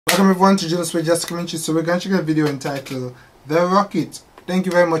Welcome everyone to Junosuede Just Commentary. So we're going to check a video entitled The Rocket. Thank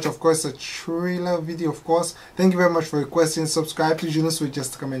you very much. Of course, a trailer video, of course. Thank you very much for requesting. Subscribe to Junosuede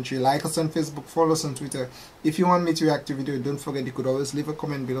Just Commentary. Like us on Facebook, follow us on Twitter. If you want me to react to a video, don't forget you could always leave a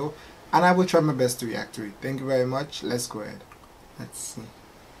comment below and I will try my best to react to it. Thank you very much. Let's go ahead. Let's see.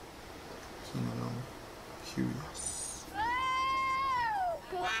 Curious.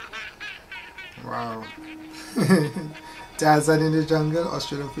 Wow. Tarzan in the jungle,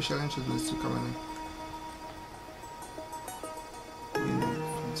 Australian official introduced to coming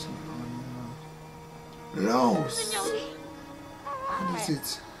in. Rose! What is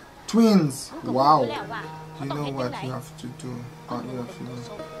it? Twins! Wow! You know what you have to do. What you have to do.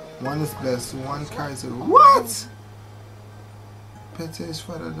 One is blessed, one carries it. What? Pete's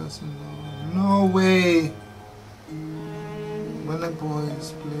father doesn't know. No way! When the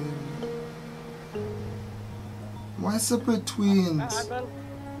boys play. Why separate twins?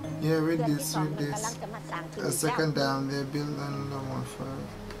 Yeah, read this, read this. A second down, they build another one for.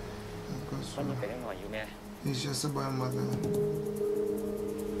 It's just about mother.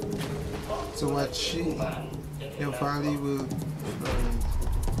 So what she, your family will flourish.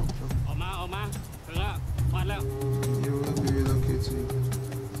 You will be relocated.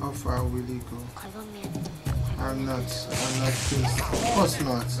 How far will he go? I'm not pissed. Of course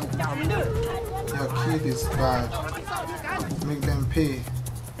not. Your kid is bad. Make them pay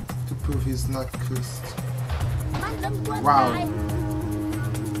to prove he's not cursed. Wow.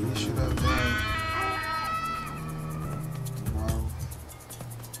 He should have died. Wow.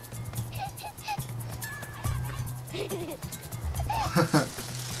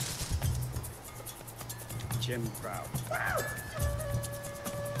 Jim Brown.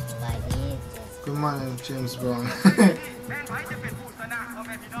 Good morning, James Brown.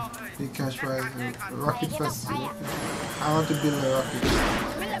 Big cash prize. Rocket Festival. I want to build a rocket.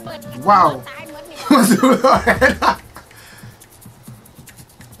 Wow!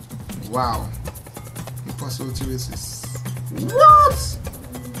 Wow. Impossible to resist. What?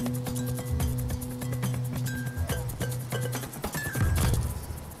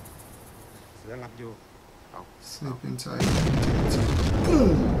 Sleeping tight.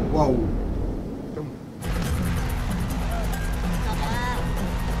 Wow.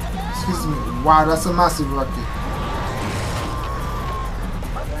 Excuse me. Wow, that's a massive rocket.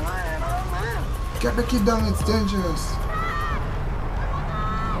 Get the kid down, it's dangerous.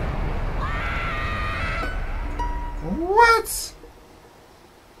 What?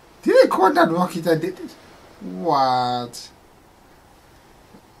 Did I call that rocket? I did it. What?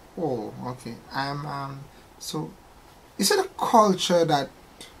 Oh, okay. So is it a culture that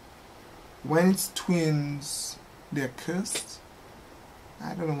when it's twins they're cursed?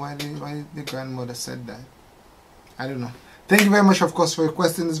 I don't know why the grandmother said that. I don't know. Thank you very much, of course, for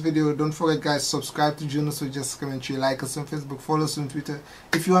requesting this video. Don't forget, guys, subscribe to Junosuede Just Commentary. Like us on Facebook, follow us on Twitter.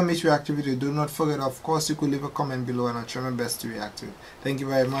 If you want me to react to a video, do not forget, of course, you could leave a comment below and I'll try my best to react to it. Thank you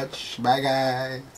very much. Bye, guys.